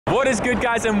What is good,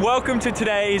 guys, and welcome to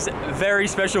today's very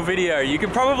special video. You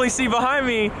can probably see behind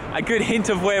me a good hint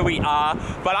of where we are,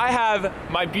 but I have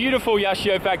my beautiful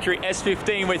Nismo Factory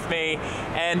S15 with me,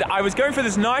 and I was going for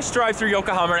this nice drive through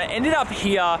Yokohama and I ended up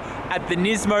here at the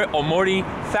Nismo Omori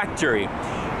Factory.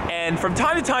 And from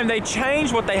time to time they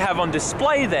change what they have on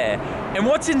display there, and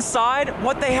what's inside,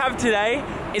 what they have today,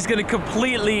 is going to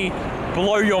completely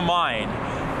blow your mind.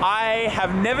 I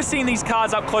have never seen these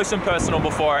cars up close and personal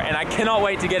before, and I cannot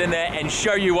wait to get in there and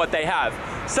show you what they have.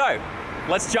 So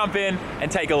let's jump in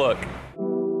and take a look.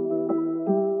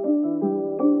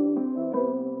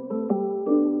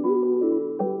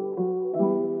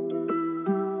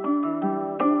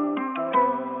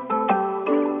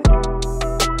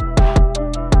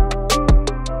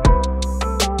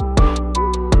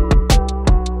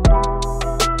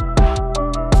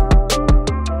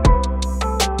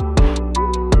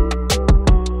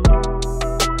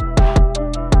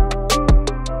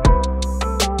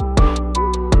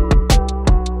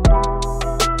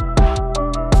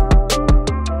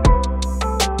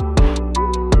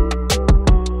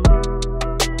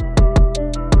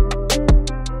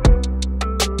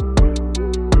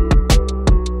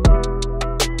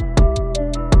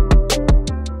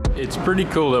 It's pretty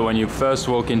cool that when you first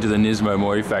walk into the Nismo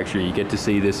Omori Factory, you get to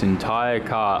see this entire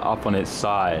car up on its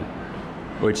side,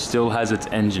 which still has its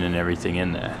engine and everything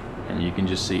in there. And you can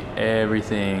just see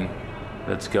everything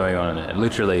that's going on in there.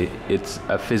 Literally, it's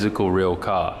a physical real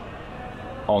car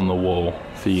on the wall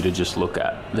for you to just look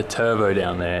at. The turbo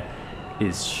down there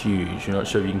is huge. You're not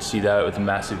sure if you can see that with the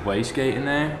massive wastegate in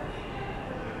there.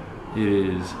 It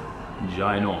is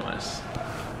ginormous.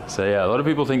 So yeah, a lot of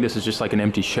people think this is just like an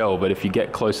empty shell, but if you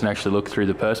get close and actually look through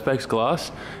the perspex glass,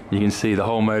 you can see the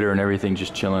whole motor and everything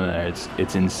just chilling there.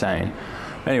 It's insane.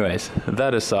 Anyways,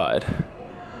 that aside,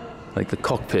 like the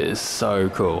cockpit is so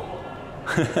cool.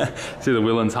 See the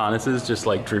Willans harnesses just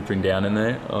like drooping down in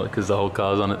there because the whole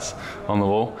car's on the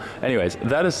wall. Anyways,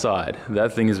 that aside,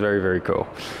 that thing is very, very cool.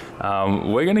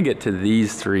 We're gonna get to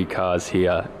these three cars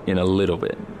here in a little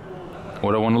bit.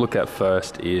 What I want to look at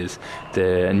first is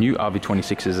the new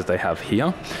RB26s that they have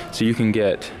here. So you can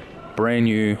get brand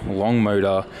new long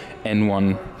motor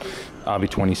N1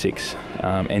 RB26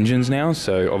 engines now.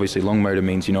 So obviously long motor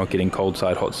means you're not getting cold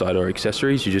side, hot side or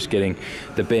accessories. You're just getting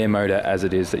the bare motor as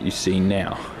it is that you see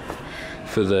now.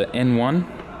 For the N1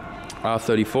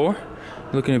 R34,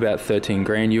 looking at about 13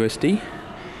 grand USD.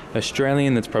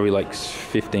 Australian, that's probably like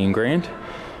 15 grand.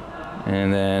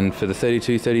 And then for the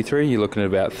 3233, you're looking at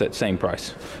about that same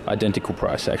price, identical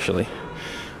price actually,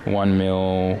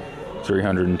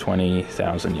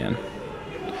 1,320,000 yen.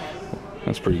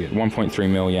 That's pretty good. 1.3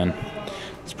 mil yen.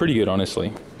 It's pretty good,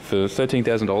 honestly, for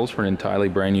 $13,000 for an entirely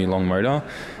brand new long motor.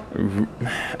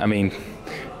 I mean,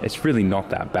 it's really not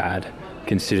that bad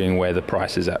considering where the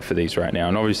price is at for these right now.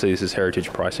 And obviously this is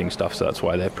heritage pricing stuff, so that's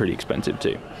why they're pretty expensive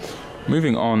too.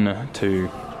 Moving on to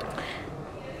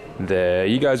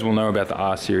you guys will know about the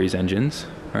R series engines,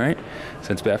 right?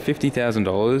 So it's about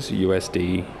 $50,000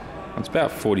 USD. It's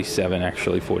about 47,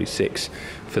 actually 46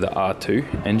 for the R2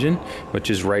 engine, which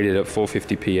is rated at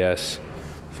 450 PS,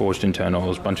 forged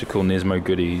internals, bunch of cool Nismo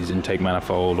goodies, intake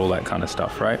manifold, all that kind of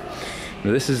stuff, right?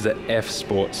 Now this is the F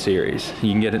Sport series.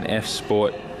 You can get an F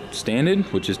Sport standard,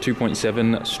 which is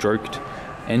 2.7 stroked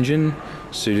engine,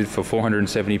 suited for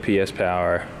 470 PS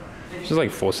power, which is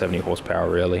like 470 horsepower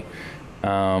really.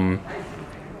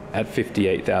 At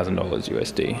 $58,000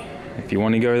 USD. If you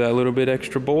want to go that little bit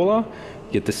extra baller,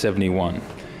 get the 71,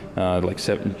 like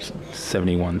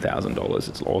 $71,000.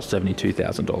 It's all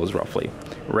 $72,000 roughly.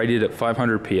 Rated at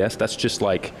 500 PS. That's just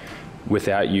like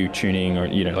without you tuning, or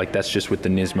like that's just with the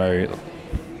Nismo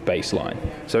baseline.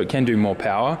 So it can do more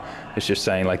power. It's just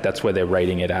saying like that's where they're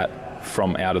rating it at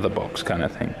from out of the box kind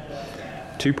of thing.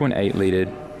 2.8 liter,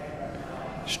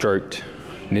 stroked,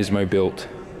 Nismo built.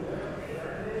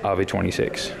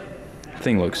 RB26.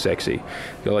 Thing looks sexy.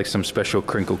 Got like some special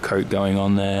crinkle coat going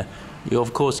on there. You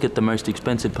of course get the most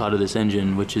expensive part of this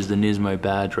engine, which is the Nismo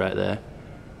badge right there.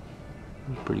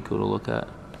 Pretty cool to look at.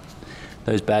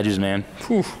 Those badges, man,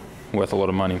 whew, worth a lot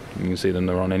of money. You can see them,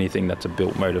 they're on anything that's a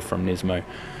built motor from Nismo.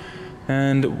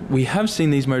 And we have seen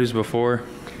these motors before.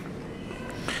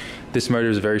 This motor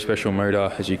is a very special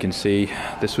motor, as you can see.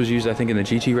 This was used, I think, in the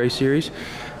GT race series.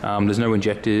 There's no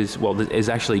injectors. Well, there's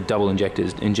actually double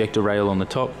injectors. Injector rail on the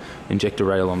top, injector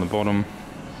rail on the bottom.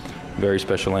 Very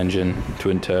special engine,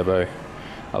 twin turbo.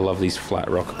 I love these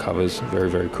flat rocker covers. Very,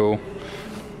 very cool.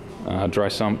 Dry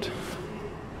sumped.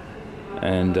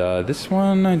 And this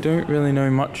one, I don't really know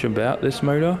much about this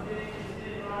motor.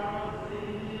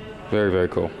 Very, very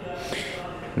cool.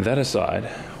 That aside,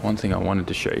 one thing I wanted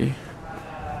to show you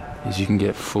is you can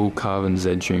get full carbon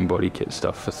Z-Tune body kit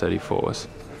stuff for 34s.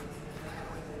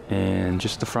 And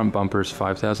just the front bumper is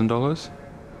 $5,000.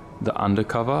 The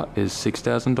undercover is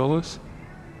 $6,000.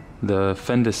 The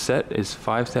fender set is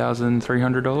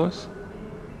 $5,300.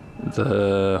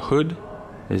 The hood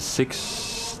is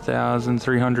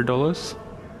 $6,300.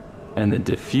 And the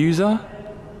diffuser,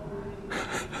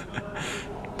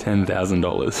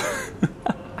 $10,000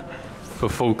 for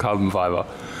full carbon fiber.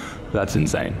 That's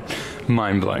insane.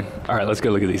 Mind blown. All right, let's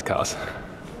go look at these cars.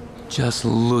 Just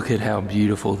look at how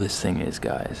beautiful this thing is,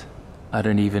 guys. I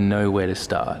don't even know where to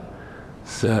start.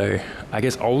 So, I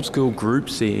guess old school Group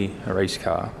C race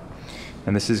car.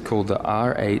 And this is called the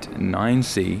R8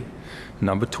 9C,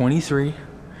 number 23,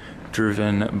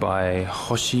 driven by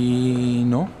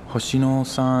Hoshino-san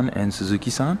and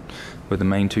Suzuki-san, were the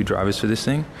main two drivers for this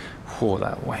thing. Oh,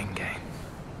 that Wang gang.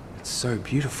 It's so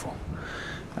beautiful.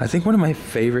 I think one of my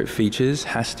favorite features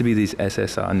has to be these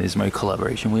SSR Nismo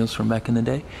collaboration wheels from back in the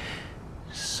day.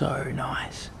 So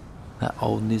nice. That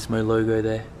old Nismo logo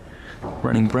there.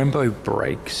 Running Brembo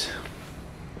brakes.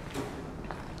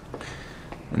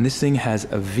 And this thing has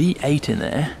a V8 in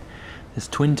there. It's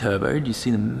twin turbo. Do you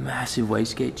see the massive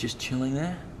wastegate just chilling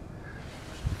there?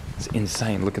 It's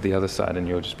insane. Look at the other side and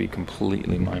you'll just be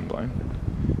completely mind blown.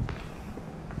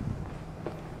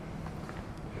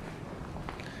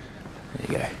 There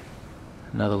you go.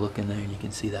 Another look in there and you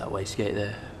can see that wastegate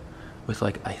there. With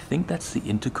like, I think that's the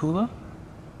intercooler.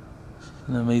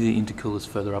 No, maybe the intercooler's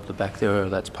further up the back there, or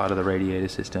that's part of the radiator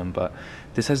system, but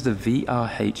this has the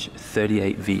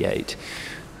VRH38 V8.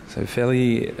 So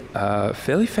fairly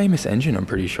famous engine, I'm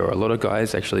pretty sure. A lot of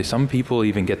guys actually, some people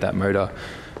even get that motor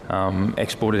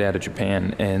exported out of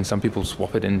Japan, and some people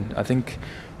swap it in. I think,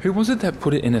 who was it that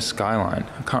put it in a Skyline?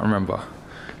 I can't remember.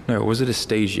 No, was it a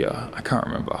Stagia? I can't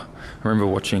remember. I remember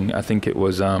watching, I think it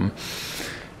was,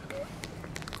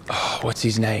 what's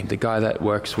his name? The guy that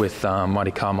works with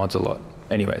Mighty Car Mods a lot.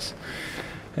 Anyways,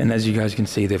 and as you guys can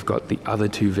see, they've got the other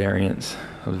two variants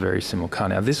of a very similar car.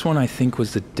 Now, this one I think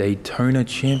was the Daytona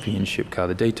Championship car,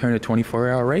 the Daytona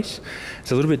 24-hour race.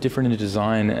 It's a little bit different in the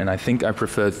design, and I think I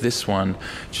prefer this one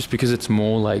just because it's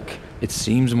more like, it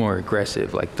seems more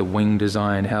aggressive, like the wing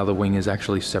design, how the wing is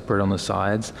actually separate on the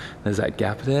sides. There's that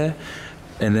gap there.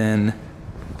 And then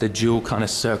the dual kind of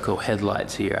circle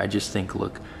headlights here, I just think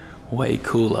look way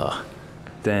cooler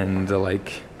than the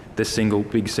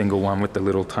big single one with the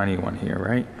little tiny one here,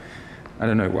 right? I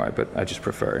don't know why, but I just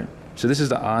prefer it. So this is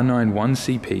the R9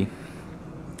 1CP,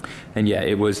 and yeah,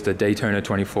 it was the Daytona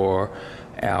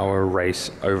 24-hour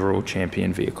race overall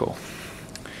champion vehicle.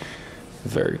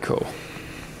 Very cool.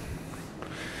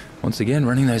 Once again,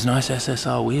 running those nice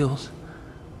SSR wheels.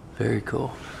 Very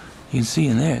cool. You can see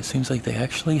in there, it seems like they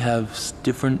actually have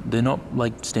different, they're not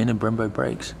like standard Brembo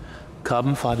brakes.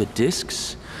 Carbon fiber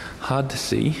discs, hard to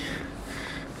see.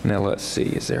 Now let's see,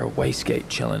 is there a wastegate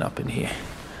chilling up in here?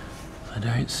 I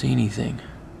don't see anything.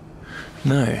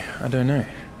 No, I don't know.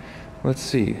 Let's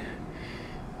see.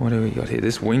 What do we got here?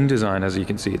 This wing design, as you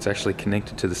can see, it's actually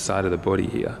connected to the side of the body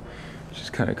here, which is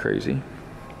kind of crazy.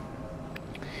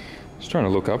 Just trying to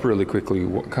look up really quickly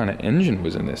what kind of engine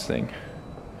was in this thing.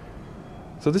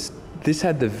 So this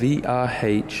had the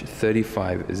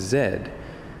VRH35Z.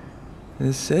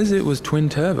 It says it was twin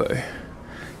turbo.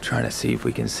 Trying to see if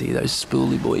we can see those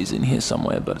spoolie boys in here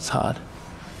somewhere, but it's hard.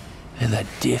 And that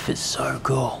diff is so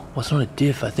cool. Well, it's not a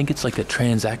diff. I think it's like a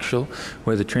transaxle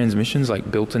where the transmission's like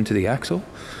built into the axle.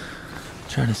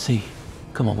 Trying to see.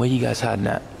 Come on, where you guys hiding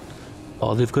at?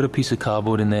 Oh, they've got a piece of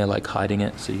cardboard in there like hiding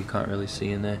it, so you can't really see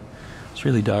in there. It's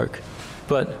really dark.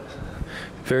 But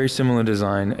very similar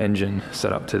design engine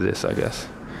setup to this, I guess.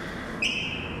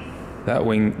 That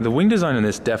wing, the wing design in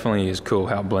this definitely is cool,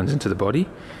 how it blends into the body.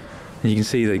 And you can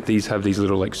see like these have these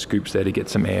little like scoops there to get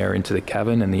some air into the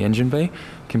cabin and the engine bay,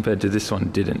 compared to this one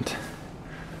didn't.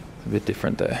 It's a bit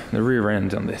different there. The rear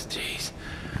end on this, jeez.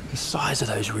 The size of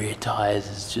those rear tires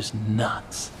is just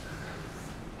nuts.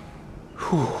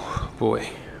 Whew, boy.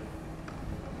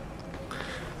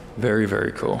 Very,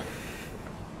 very cool.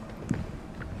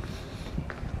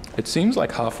 It seems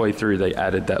like halfway through they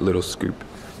added that little scoop,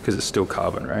 because it's still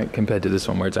carbon, right? Compared to this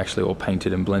one where it's actually all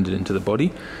painted and blended into the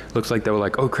body. Looks like they were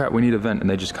like, oh crap, we need a vent, and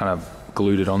they just kind of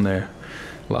glued it on there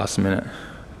last minute.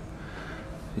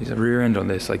 There's a rear end on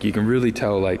this, like you can really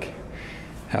tell like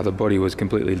how the body was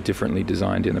completely differently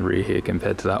designed in the rear here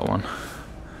compared to that one.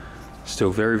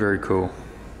 Still very, very cool.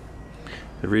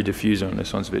 The rear diffuser on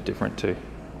this one's a bit different too.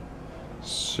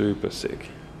 Super sick.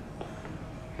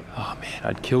 Oh man,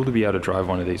 I'd kill to be able to drive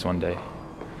one of these one day.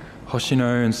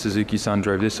 Hoshino and Suzuki-san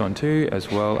drove this one too,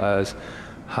 as well as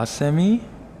Hasemi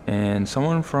and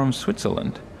someone from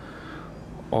Switzerland.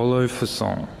 Olo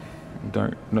Fasson.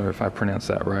 Don't know if I pronounced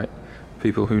that right.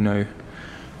 People who know.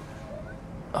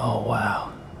 Oh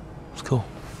wow, it's cool.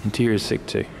 Interior is sick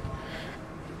too.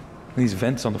 These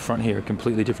vents on the front here are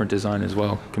completely different design as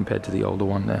well compared to the older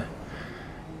one there.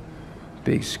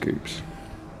 Big scoops.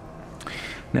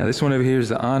 Now this one over here is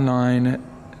the R9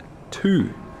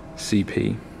 2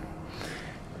 CP.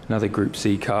 Another Group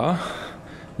C car.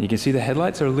 You can see the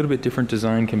headlights are a little bit different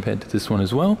design compared to this one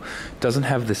as well. Doesn't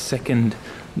have the second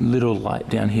little light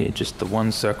down here, just the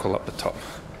one circle up the top.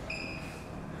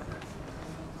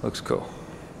 Looks cool.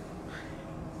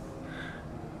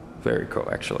 Very cool,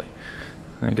 actually.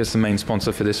 I guess the main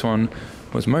sponsor for this one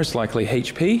was most likely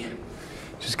HP,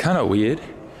 which is kind of weird.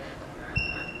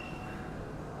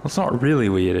 Well, it's not really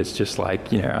weird, it's just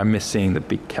like, you know, I miss seeing the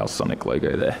big Calsonic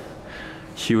logo there.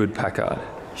 Hewlett-Packard.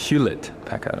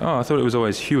 Hewlett-Packard. Oh, I thought it was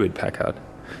always Hewlett-Packard.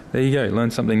 There you go, learn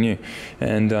something new.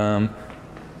 And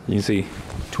you can see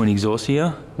twin exhausts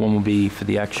here. One will be for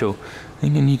the actual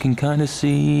thing, and you can kind of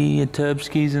see a turb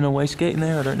skis and a wastegate in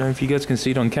there. I don't know if you guys can see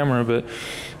it on camera, but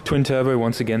twin turbo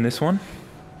once again, this one.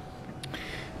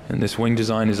 And this wing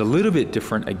design is a little bit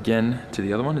different again to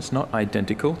the other one. It's not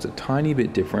identical, it's a tiny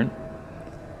bit different.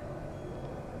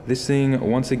 This thing,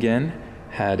 once again,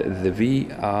 had the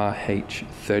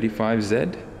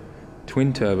VRH35Z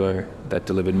twin turbo that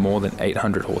delivered more than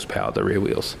 800 horsepower at the rear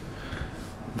wheels.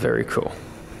 Very cool.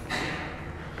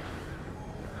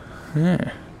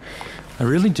 Yeah. I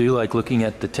really do like looking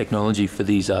at the technology for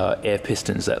these air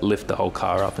pistons that lift the whole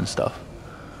car up and stuff.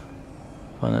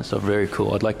 I find that stuff very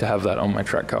cool. I'd like to have that on my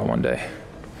track car one day.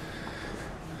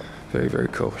 Very, very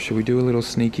cool. Should we do a little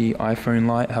sneaky iPhone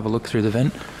light, have a look through the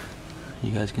vent?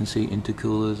 You guys can see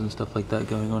intercoolers and stuff like that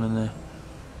going on in there.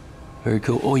 Very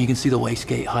cool. Oh, you can see the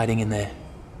wastegate hiding in there.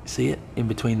 See it? In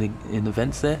between the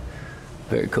vents there?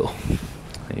 Very cool.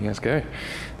 There you guys go.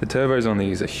 The turbos on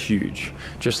these are huge.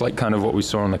 Just like kind of what we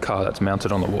saw on the car that's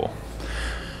mounted on the wall.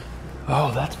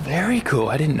 Oh, that's very cool.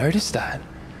 I didn't notice that.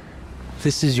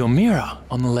 This is your mirror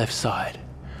on the left side.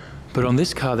 But on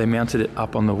this car, they mounted it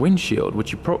up on the windshield,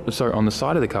 which you on the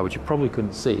side of the car, which you probably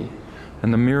couldn't see.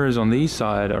 And the mirrors on these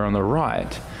side are on the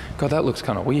right. God, that looks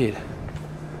kind of weird.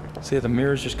 See how the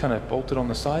mirror's just kind of bolted on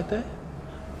the side there?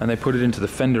 And they put it into the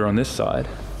fender on this side.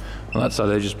 On that side,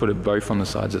 they just put it both on the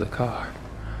sides of the car.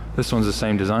 This one's the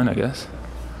same design, I guess.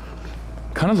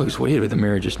 Kind of looks weird with the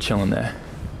mirror just chilling there.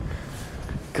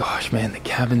 Gosh, man, the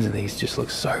cabins in these just look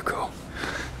so cool.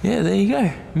 Yeah, there you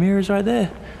go. Mirrors right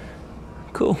there.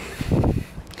 Cool.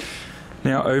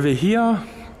 Now over here,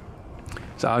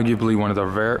 it's arguably one of the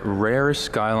rarest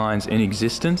Skylines in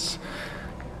existence.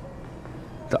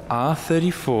 The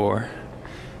R34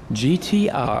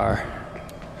 GTR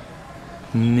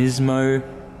Nismo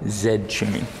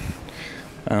Z-Tune.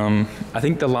 I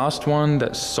think the last one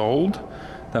that sold,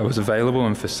 that was available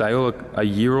and for sale a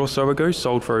year or so ago,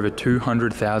 sold for over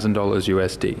 $200,000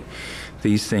 USD.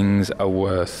 These things are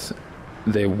worth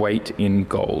their weight in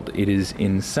gold. It is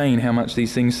insane how much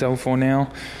these things sell for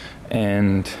now,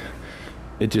 and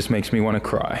it just makes me want to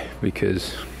cry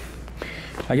because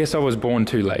I guess I was born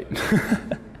too late.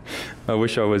 I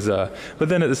wish I was, but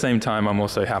then at the same time, I'm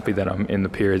also happy that I'm in the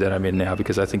period that I'm in now,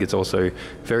 because I think it's also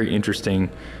very interesting,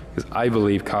 because I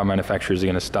believe car manufacturers are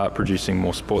going to start producing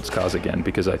more sports cars again,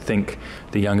 because I think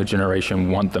the younger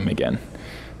generation want them again.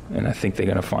 And I think they're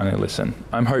going to finally listen.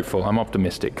 I'm hopeful, I'm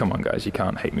optimistic. Come on guys, you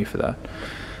can't hate me for that.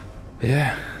 But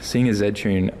yeah, seeing a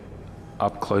Z-Tune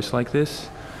up close like this,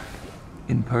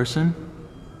 in person,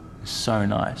 is so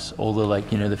nice. All the,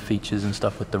 like, you know, the features and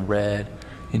stuff with the red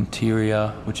interior,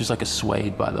 which is like a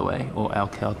suede, by the way, or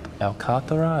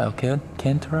Alcantara,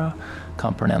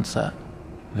 can't pronounce that.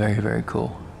 Very, very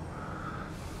cool.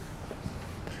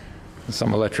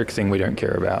 Some electric thing we don't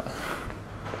care about.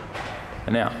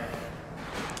 And now,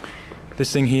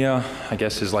 this thing here, I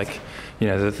guess, is like, you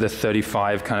know, the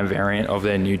 35 kind of variant of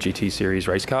their new GT series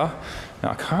race car.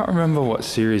 Now, I can't remember what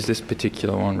series this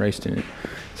particular one raced in. It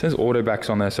says Autobacks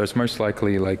on there, so it's most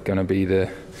likely like going to be the,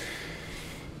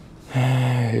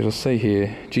 it'll say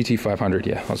here, GT500,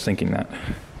 yeah, I was thinking that.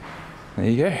 There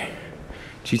you go.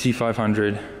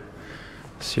 GT500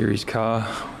 series car,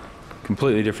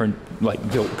 completely different,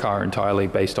 like, built car entirely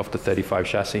based off the 35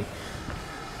 chassis.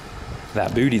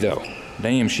 That booty though,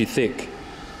 damn, she thick.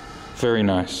 Very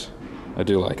nice. I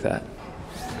do like that.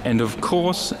 And of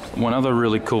course, one other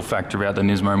really cool fact about the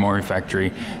Nismo Omori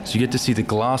Factory is you get to see the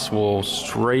glass wall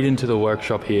straight into the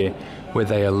workshop here, where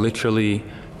they are literally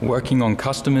working on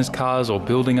customers' cars or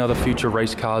building other future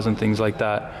race cars and things like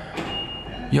that.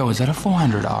 Yo, is that a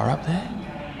 400R up there?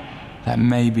 That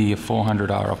may be a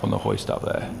 400R up on the hoist up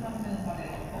there.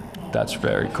 That's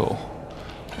very cool.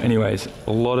 Anyways,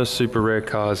 a lot of super rare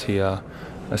cars here,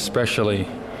 especially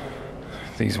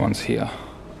these ones here.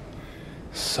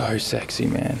 So sexy,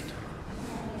 man.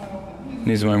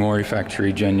 Nismo Omori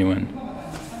Factory genuine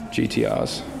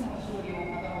GTRs.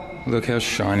 Look how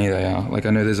shiny they are. Like, I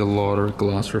know there's a lot of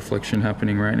glass reflection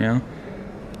happening right now,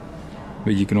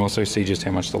 but you can also see just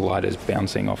how much the light is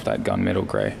bouncing off that gunmetal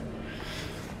grey.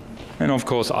 And of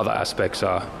course, other aspects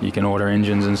are you can order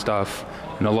engines and stuff,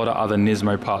 and a lot of other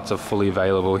Nismo parts are fully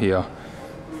available here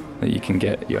that you can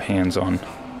get your hands on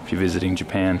if you're visiting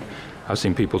Japan. I've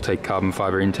seen people take carbon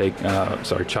fiber intake,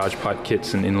 charge pipe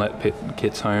kits and inlet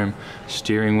kits home,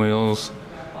 steering wheels.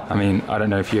 I mean, I don't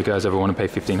know if you guys ever want to pay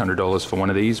 $1,500 for one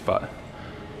of these, but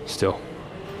still,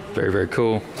 very, very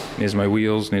cool. Nismo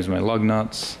wheels, Nismo lug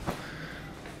nuts.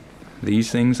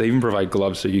 These things, they even provide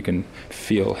gloves so you can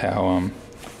feel how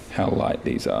light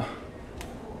these are.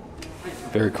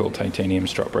 Very cool titanium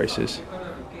strut braces.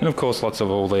 And of course, lots of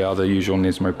all the other usual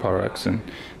Nismo products and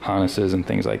harnesses and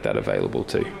things like that available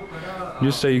too.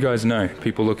 Just so you guys know,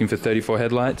 people looking for 34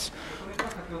 headlights,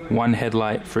 one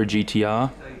headlight for a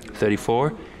GTR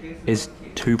 34 is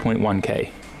 2.1K,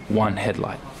 one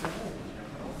headlight.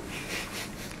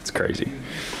 It's crazy.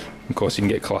 Of course, you can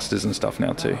get clusters and stuff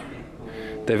now too.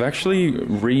 They've actually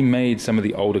remade some of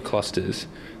the older clusters,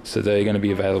 so they're going to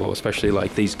be available, especially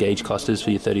like these gauge clusters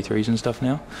for your 33s and stuff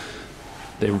now.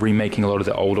 They're remaking a lot of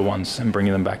the older ones and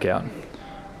bringing them back out.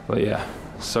 But yeah,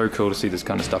 so cool to see this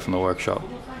kind of stuff in the workshop.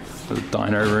 There's a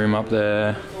dyno room up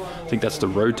there. I think that's the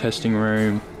road testing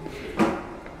room.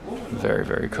 Very,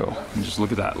 very cool. And just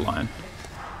look at that line.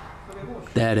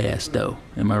 That ass though.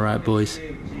 Am I right, boys?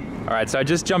 All right, so I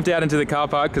just jumped out into the car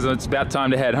park because it's about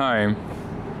time to head home.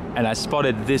 And I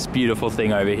spotted this beautiful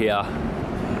thing over here.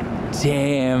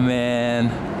 Damn, man.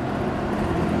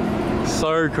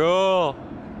 So cool.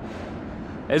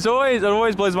 It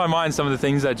always blows my mind, some of the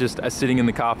things that just are sitting in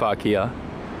the car park here.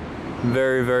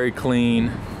 Very, very clean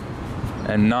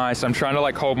and nice. I'm trying to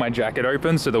like hold my jacket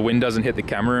open so the wind doesn't hit the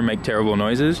camera and make terrible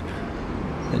noises.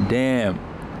 And damn,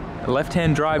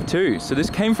 left-hand drive too. So this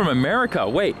came from America.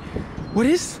 Wait, what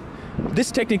is this?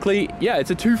 Technically, yeah,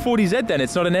 it's a 240Z then.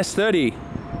 It's not an S30.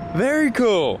 Very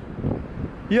cool.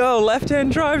 Yo,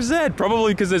 left-hand drive Z.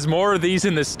 Probably because there's more of these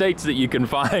in the States that you can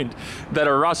find that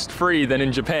are rust-free than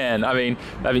in Japan. I mean,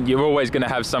 you're always going to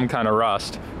have some kind of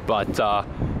rust. But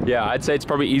yeah, I'd say it's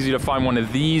probably easier to find one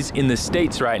of these in the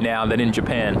States right now than in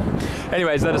Japan.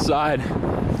 Anyways, that aside,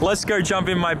 let's go jump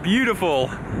in my beautiful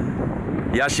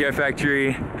Yashio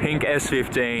Factory pink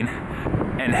S15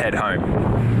 and head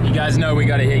home. You guys know we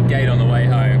got to hit gate on the way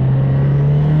home.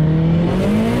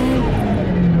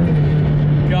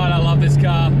 God, I love this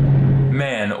car.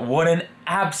 Man, what an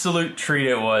absolute treat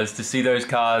it was to see those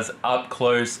cars up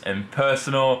close and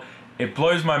personal. It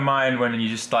blows my mind when you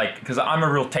just like, because I'm a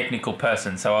real technical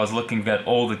person, so I was looking at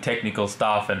all the technical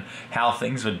stuff and how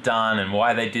things were done and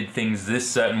why they did things this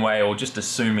certain way, or just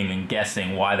assuming and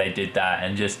guessing why they did that,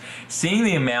 and just seeing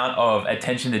the amount of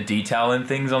attention to detail in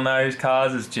things on those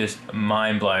cars is just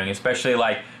mind-blowing, especially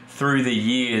like through the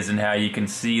years, and how you can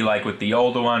see like with the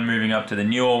older one moving up to the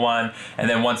newer one, and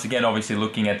then once again obviously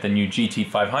looking at the new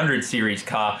GT500 series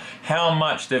car, how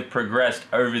much they've progressed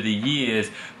over the years,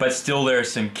 but still there are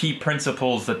some key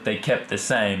principles that they kept the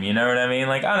same, you know what I mean?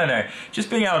 Like, I don't know, just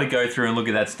being able to go through and look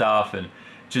at that stuff and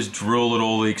just drool at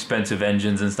all the expensive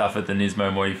engines and stuff at the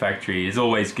Nismo Omori Factory is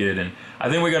always good. And I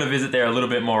think we're going to visit there a little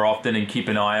bit more often and keep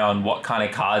an eye on what kind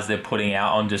of cars they're putting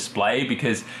out on display,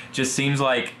 because it just seems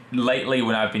like lately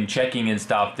when I've been checking and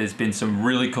stuff, there's been some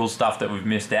really cool stuff that we've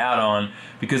missed out on,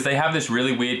 because they have this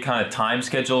really weird kind of time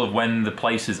schedule of when the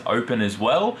place is open as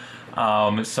well.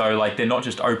 So like they're not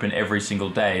just open every single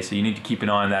day, so you need to keep an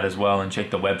eye on that as well and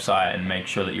check the website and make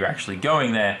sure that you're actually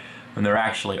going there when they're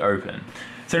actually open.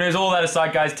 So anyways, all that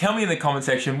aside, guys, tell me in the comment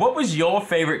section, what was your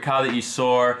favorite car that you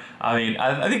saw? I mean,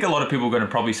 I think a lot of people are going to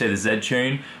probably say the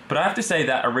Z-Tune, but I have to say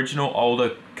that original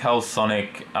older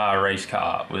Celsonic race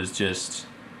car was just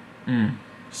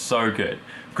so good.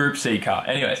 Group C car.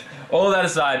 Anyways, all of that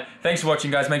aside, thanks for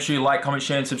watching, guys. Make sure you like, comment,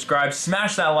 share, and subscribe.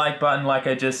 Smash that like button like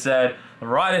I just said.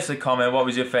 Write us a comment. What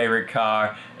was your favorite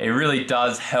car? It really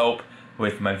does help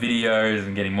with my videos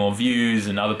and getting more views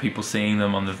and other people seeing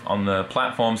them on the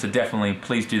platform. So definitely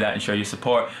please do that and show your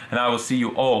support. And I will see you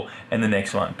all in the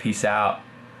next one. Peace out.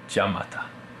 Jamata.